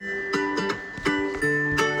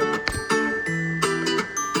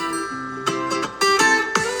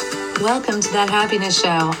Welcome to That Happiness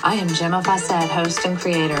Show. I am Gemma Fawcett, host and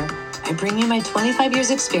creator. I bring you my 25 years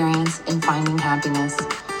experience in finding happiness.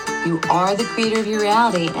 You are the creator of your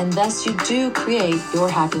reality, and thus you do create your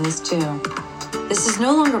happiness too. This is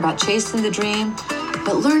no longer about chasing the dream,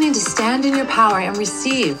 but learning to stand in your power and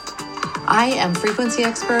receive. I am frequency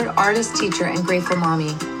expert, artist, teacher, and grateful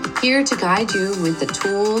mommy, here to guide you with the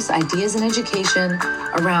tools, ideas, and education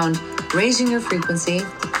around raising your frequency,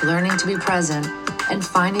 learning to be present, and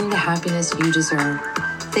finding the happiness you deserve.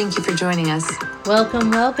 Thank you for joining us. Welcome.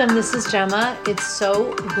 This is Gemma. It's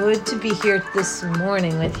so good to be here this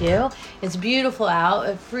morning with you. It's beautiful out,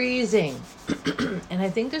 it's freezing. And I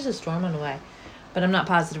think there's a storm on the way, but I'm not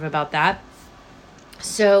positive about that.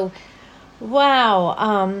 So,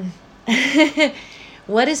 wow.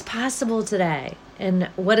 What is possible today? And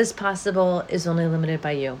what is possible is only limited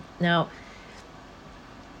by you. Now,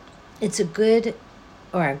 it's a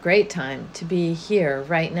great time to be here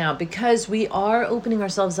right now because we are opening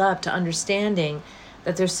ourselves up to understanding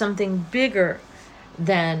that there's something bigger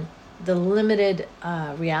than the limited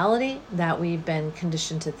reality that we've been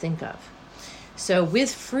conditioned to think of. So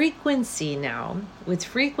with frequency,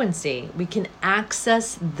 we can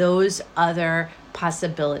access those other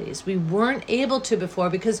possibilities. We weren't able to before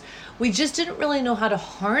because we just didn't really know how to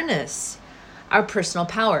harness our personal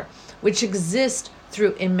power, which exists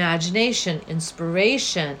through imagination,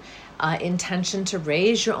 inspiration, intention to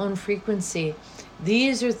raise your own frequency.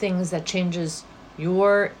 These are things that changes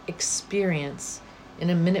your experience in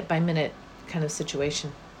a minute by minute kind of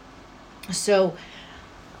situation. So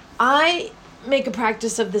I make a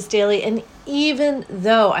practice of this daily, and even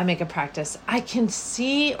though I make a practice, I can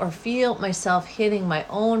see or feel myself hitting my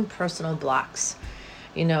own personal blocks,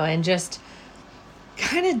 and just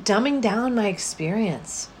kind of dumbing down my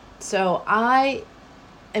experience. So I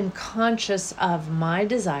am conscious of my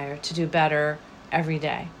desire to do better every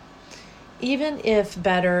day. Even if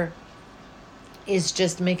better is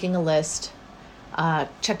just making a list,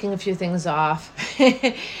 checking a few things off.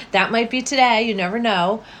 That might be today, you never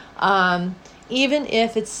know. Even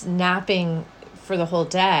if it's napping for the whole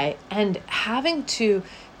day and having to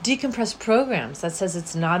decompress programs that says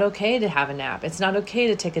it's not okay to have a nap. It's not okay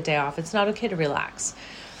to take a day off. It's not okay to relax.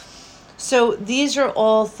 So these are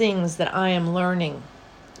all things that I am learning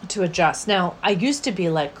to adjust. Now, I used to be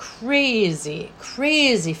like crazy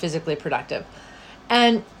physically productive.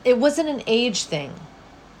 And it wasn't an age thing.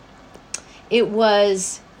 It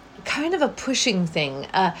was kind of a pushing thing.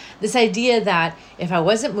 This idea that if I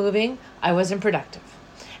wasn't moving, I wasn't productive.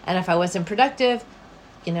 And if I wasn't productive,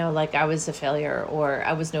 like I was a failure or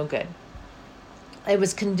I was no good. It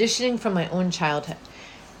was conditioning from my own childhood.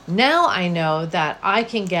 Now I know that I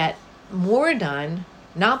can get more done,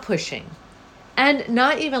 not pushing, and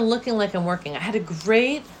not even looking like I'm working. I had a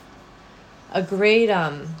great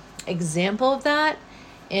example of that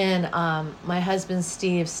in my husband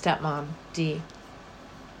Steve's stepmom, Dee.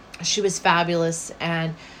 She was fabulous,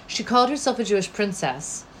 and she called herself a Jewish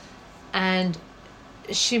princess, and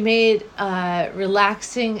she made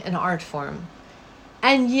relaxing an art form.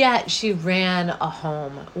 And yet she ran a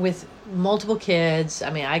home with multiple kids.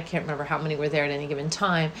 I can't remember how many were there at any given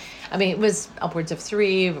time. It was upwards of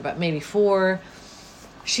 3, but maybe 4.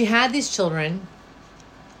 She had these children.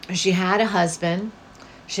 She had a husband.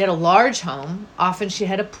 She had a large home. Often she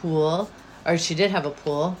had a pool, or she did have a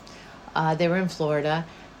pool. They were in Florida.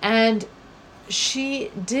 And she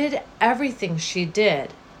did everything she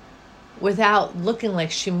did without looking like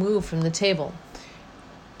she moved from the table.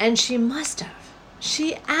 And she must have.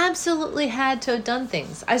 She absolutely had to have done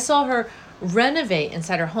things. I saw her renovate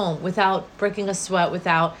inside her home without breaking a sweat,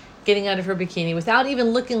 without getting out of her bikini, without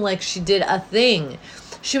even looking like she did a thing.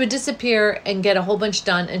 She would disappear and get a whole bunch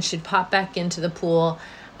done, and she'd pop back into the pool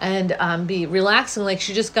and be relaxing like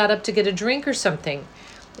she just got up to get a drink or something.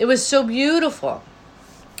 It was so beautiful.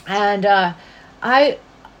 And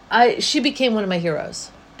she became one of my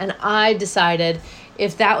heroes. And I decided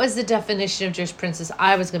if that was the definition of Jewish princess,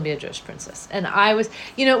 I was going to be a Jewish princess. And I was,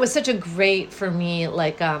 it was such a great, for me,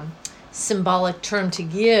 symbolic term to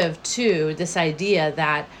give to this idea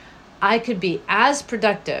that I could be as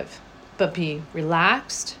productive, but be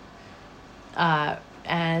relaxed,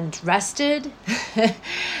 and rested,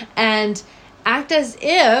 and act as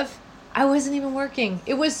if I wasn't even working.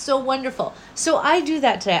 It was so wonderful. So I do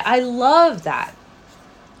that today. I love that.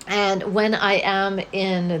 And when I am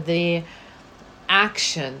in the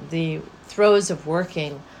action, the throes of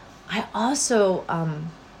working, I also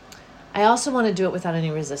want to do it without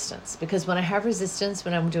any resistance, because when I have resistance,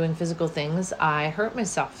 when I'm doing physical things, I hurt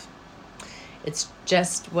myself. It's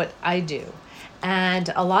just what I do.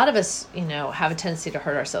 And a lot of us, have a tendency to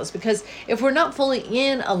hurt ourselves because if we're not fully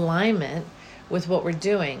in alignment with what we're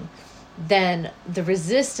doing, then the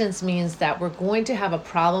resistance means that we're going to have a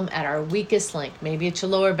problem at our weakest link. Maybe it's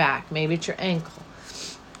your lower back, maybe it's your ankle.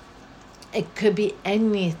 It could be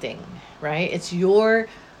anything, right? It's your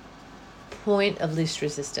point of least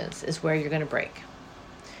resistance is where you're going to break.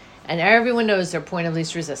 And everyone knows their point of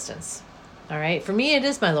least resistance. All right. For me, it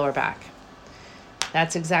is my lower back.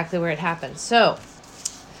 That's exactly where it happened. So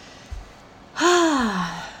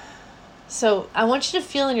I want you to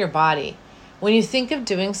feel in your body. When you think of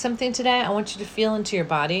doing something today, I want you to feel into your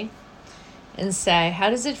body and say, how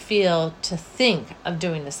does it feel to think of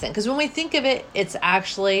doing this thing? Because when we think of it, it's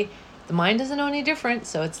actually, the mind doesn't know any different.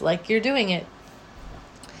 So it's like you're doing it.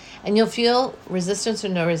 And you'll feel resistance or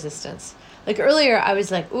no resistance. Like earlier, I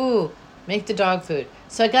was like, ooh, make the dog food.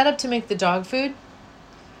 So I got up to make the dog food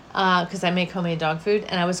because I make homemade dog food.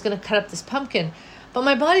 And I was going to cut up this pumpkin. But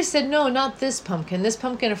my body said, no, not this pumpkin. This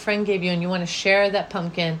pumpkin a friend gave you and you want to share that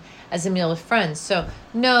pumpkin as a meal with friends. So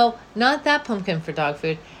no, not that pumpkin for dog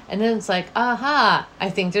food. And then it's like, aha, I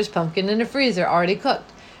think there's pumpkin in the freezer already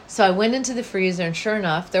cooked. So I went into the freezer and sure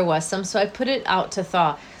enough, there was some. So I put it out to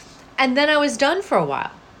thaw. And then I was done for a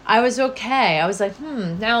while. I was okay. I was like,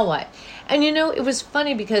 now what? And it was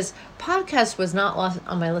funny because podcast was not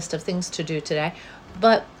on my list of things to do today.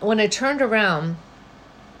 But when I turned around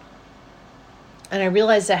and I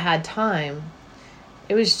realized I had time,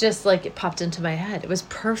 it was just like it popped into my head. It was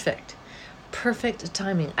perfect. Perfect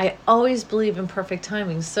timing. I always believe in perfect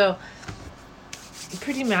timing. So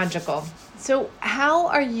pretty magical. So how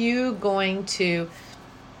are you going to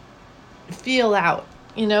feel out?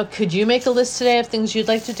 Could you make a list today of things you'd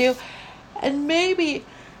like to do? And maybe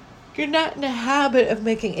you're not in a habit of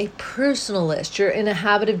making a personal list. You're in a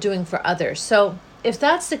habit of doing for others. So if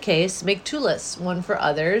that's the case, make 2 lists, one for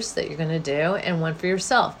others that you're going to do and one for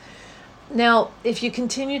yourself. Now, if you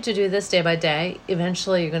continue to do this day by day,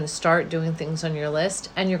 eventually you're going to start doing things on your list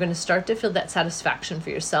and you're going to start to feel that satisfaction for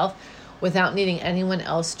yourself without needing anyone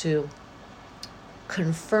else to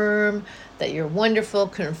confirm that you're wonderful,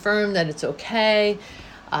 confirm that it's okay,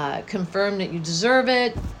 confirm that you deserve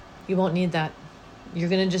it. You won't need that. You're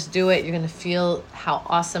going to just do it. You're going to feel how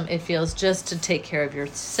awesome it feels just to take care of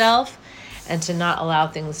yourself and to not allow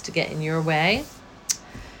things to get in your way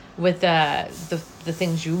with the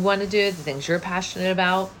things you want to do, the things you're passionate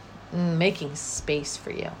about, making space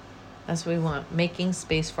for you. That's what we want, making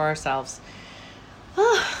space for ourselves.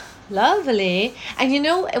 Oh, lovely.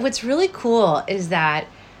 And what's really cool is that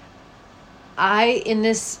in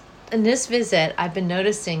this visit, I've been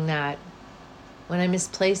noticing that when I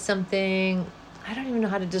misplace something, I don't even know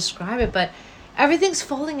how to describe it, but everything's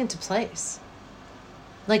falling into place.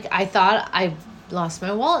 Like I thought I lost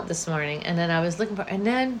my wallet this morning and then I was looking for, and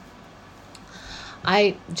then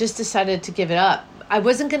I just decided to give it up. I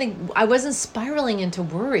wasn't spiraling into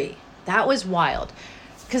worry. That was wild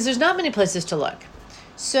because there's not many places to look.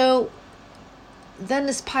 So then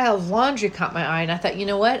this pile of laundry caught my eye and I thought, you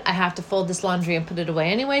know what? I have to fold this laundry and put it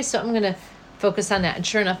away anyway. So I'm going to focus on that. And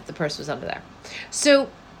sure enough, the purse was under there. So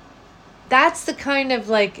that's the kind of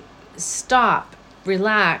like stop,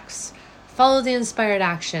 relax, follow the inspired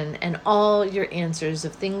action, and all your answers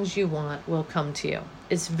of things you want will come to you.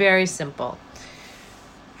 It's very simple.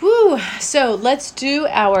 Woo! So let's do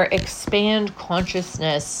our expand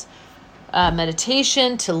consciousness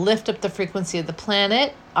meditation to lift up the frequency of the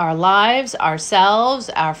planet, our lives, ourselves,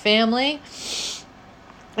 our family.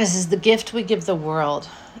 This is the gift we give the world,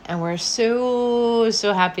 and we're so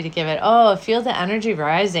happy to give it. Oh, feel the energy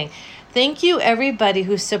rising. Thank you, everybody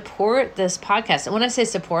who support this podcast. And when I say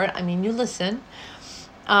support, I mean you listen.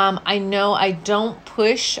 I know I don't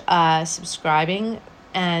push subscribing,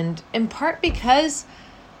 and in part because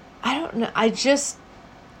I don't know.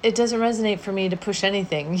 It doesn't resonate for me to push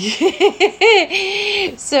anything.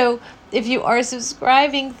 So if you are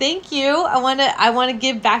subscribing, thank you. I want to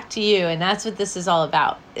give back to you, and that's what this is all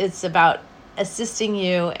about. It's about assisting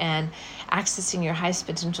you and accessing your highest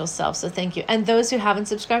potential self. So thank you. And those who haven't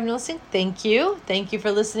subscribed and listening, thank you. Thank you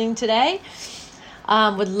for listening today.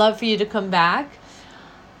 Would love for you to come back.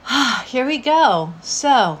 Here we go.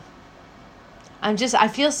 So I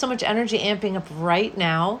feel so much energy amping up right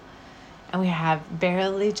now. And we have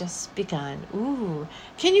barely just begun. Ooh,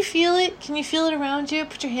 can you feel it? Can you feel it around you?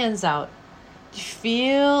 Put your hands out. Do you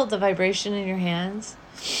feel the vibration in your hands?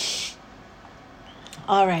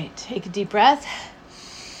 All right, take a deep breath.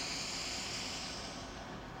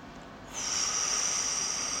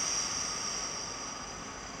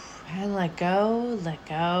 And let go, let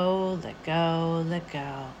go, let go, let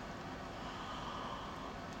go.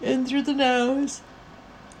 In through the nose,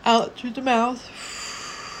 out through the mouth.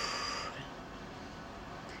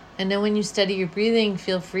 And then when you study your breathing,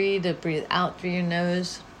 feel free to breathe out through your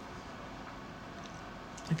nose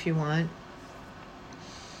if you want.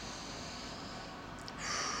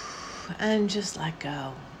 And just let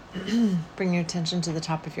go. Bring your attention to the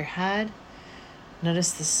top of your head.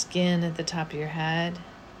 Notice the skin at the top of your head.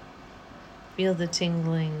 Feel the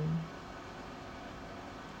tingling.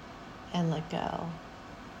 And let go.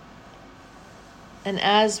 And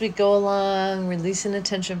as we go along, releasing the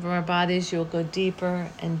tension from our bodies, you'll go deeper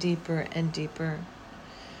and deeper and deeper.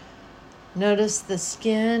 Notice the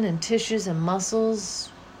skin and tissues and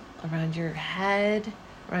muscles around your head,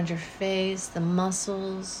 around your face, the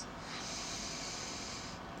muscles.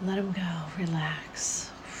 Let them go.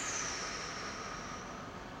 Relax.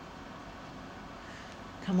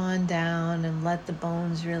 Come on down and let the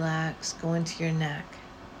bones relax. Go into your neck.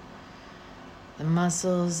 The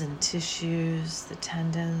muscles and tissues, the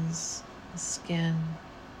tendons, the skin.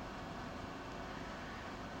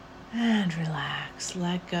 And relax.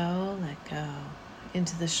 Let go, let go.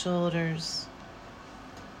 Into the shoulders,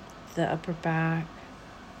 the upper back,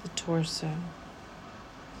 the torso.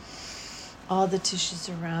 All the tissues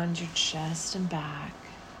around your chest and back.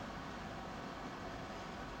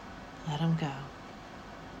 Let them go.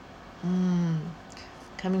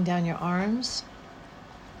 Coming down your arms,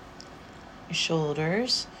 your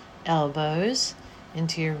shoulders, elbows,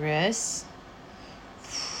 into your wrists.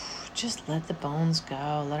 Just let the bones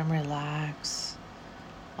go. Let them relax.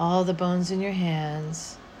 All the bones in your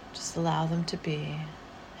hands, just allow them to be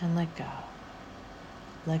and let go.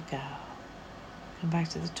 Let go. Come back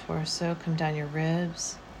to the torso, come down your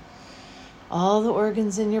ribs. All the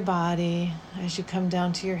organs in your body as you come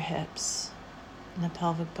down to your hips and the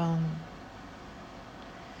pelvic bone.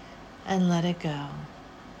 And let it go.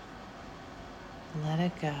 Let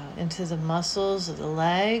it go into the muscles of the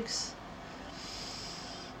legs,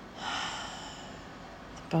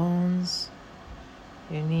 the bones,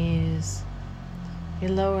 your knees,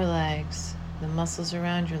 your lower legs, the muscles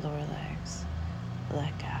around your lower legs.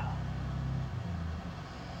 Let go.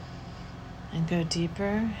 And go deeper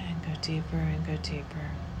and go deeper and go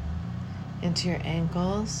deeper into your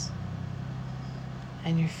ankles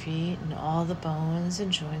and your feet and all the bones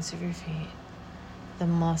and joints of your feet, the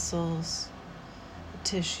muscles, the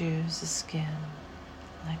tissues, the skin.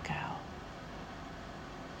 Let go.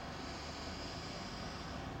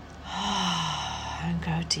 And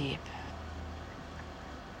go deep.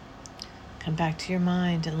 Come back to your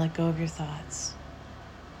mind and let go of your thoughts.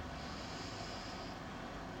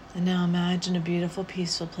 And now imagine a beautiful,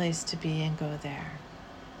 peaceful place to be and go there.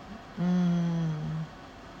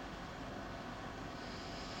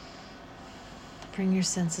 Bring your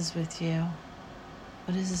senses with you.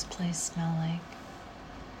 What does this place smell like?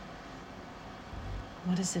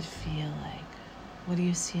 What does it feel like? What do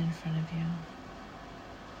you see in front of you?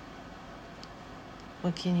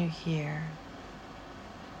 What can you hear?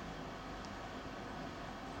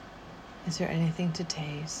 Is there anything to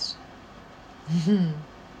taste?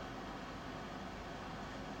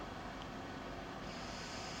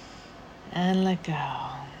 And let go.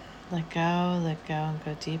 Let go, let go, and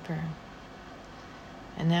go deeper.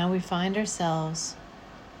 And now we find ourselves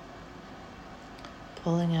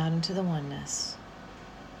pulling out into the oneness.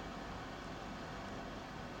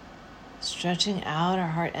 Stretching out our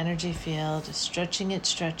heart energy field, stretching it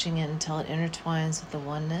until it intertwines with the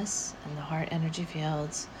oneness and the heart energy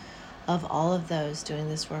fields of all of those doing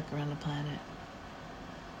this work around the planet.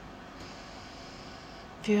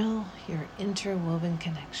 Feel your interwoven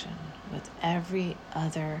connection with every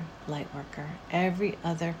other light worker, every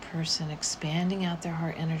other person expanding out their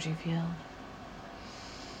heart energy field.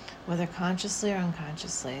 Whether consciously or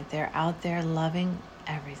unconsciously, they're out there loving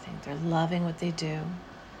everything. They're loving what they do.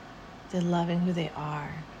 They're loving who they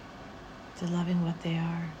are. They're loving what they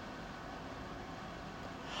are.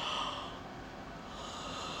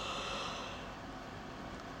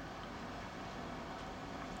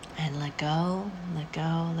 And let go, let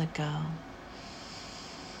go, let go.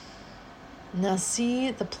 Now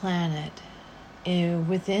see the planet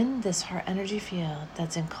within this heart energy field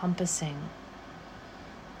that's encompassing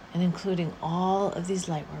and including all of these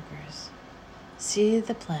light workers. See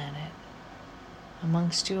the planet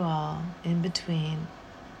amongst you all, in between,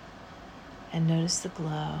 and notice the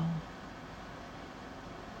glow.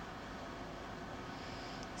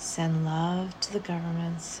 Send love to the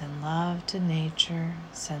governments, send love to nature,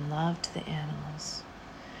 send love to the animals.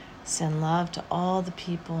 Send love to all the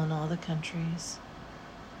people in all the countries.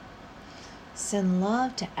 Send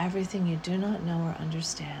love to everything you do not know or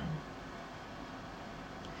understand.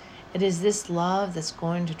 It is this love that's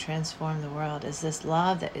going to transform the world. It's this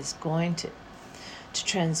love that is going to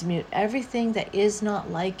transmute everything that is not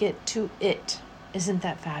like it to it. Isn't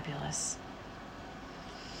that fabulous?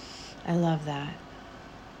 I love that.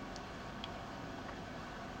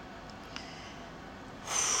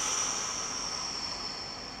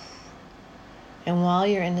 And while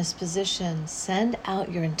you're in this position, send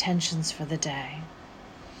out your intentions for the day.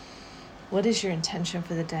 What is your intention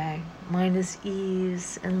for the day? Mine is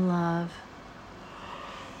ease and love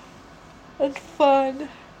and fun.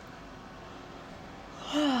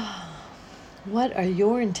 What are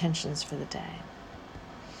your intentions for the day?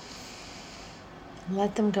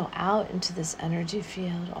 Let them go out into this energy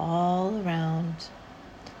field all around.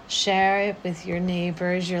 Share it with your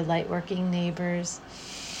neighbors, your light-working neighbors,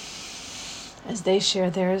 as they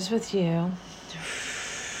share theirs with you.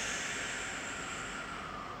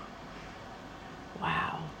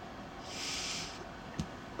 Wow.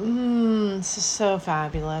 This is so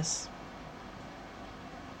fabulous.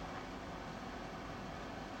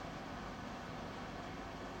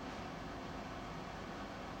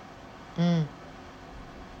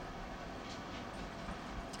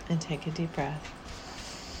 And take a deep breath.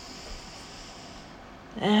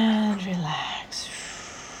 And relax.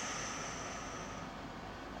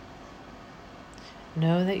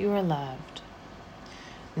 Know that you are loved.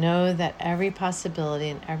 Know that every possibility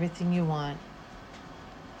and everything you want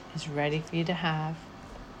is ready for you to have.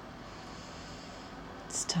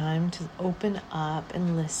 It's time to open up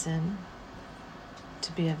and listen,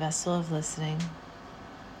 to be a vessel of listening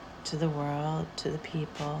to the world, to the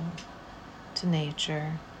people, to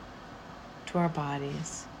nature, to our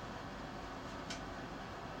bodies.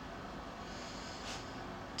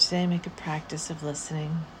 Today, make a practice of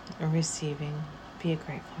listening or receiving. Be a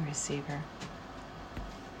grateful receiver.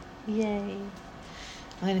 Yay.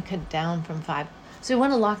 I'm going to count down from 5. So we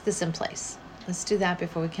want to lock this in place. Let's do that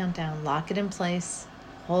before we count down. Lock it in place.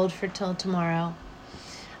 Hold for till tomorrow.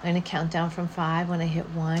 I'm going to count down from 5. When I hit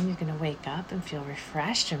 1, you're going to wake up and feel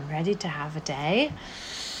refreshed and ready to have a day.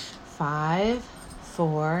 5,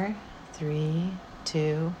 4, 3,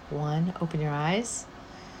 2, 1. Open your eyes.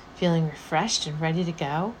 Feeling refreshed and ready to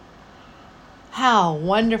go. How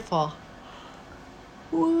wonderful.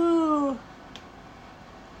 Woo.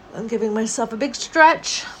 I'm giving myself a big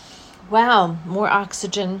stretch. Wow, more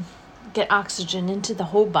oxygen. Get oxygen into the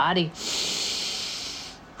whole body.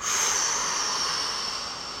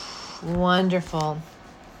 Wonderful.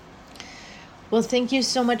 Well, thank you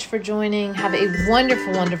so much for joining. Have a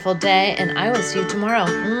wonderful, wonderful day, and I will see you tomorrow.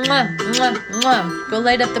 Mwah, mwah, mwah. Go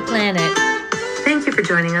light up the planet. Thank you for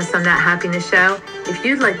joining us on That Happiness Show. If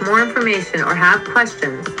you'd like more information or have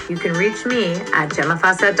questions, you can reach me at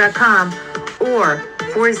GemmaFawcett.com or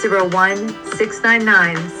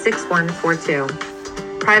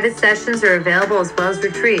 401-699-6142. Private sessions are available as well as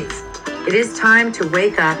retreats. It is time to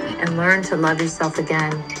wake up and learn to love yourself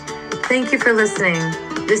again. Thank you for listening.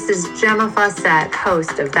 This is Gemma Fawcett,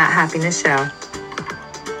 host of That Happiness Show.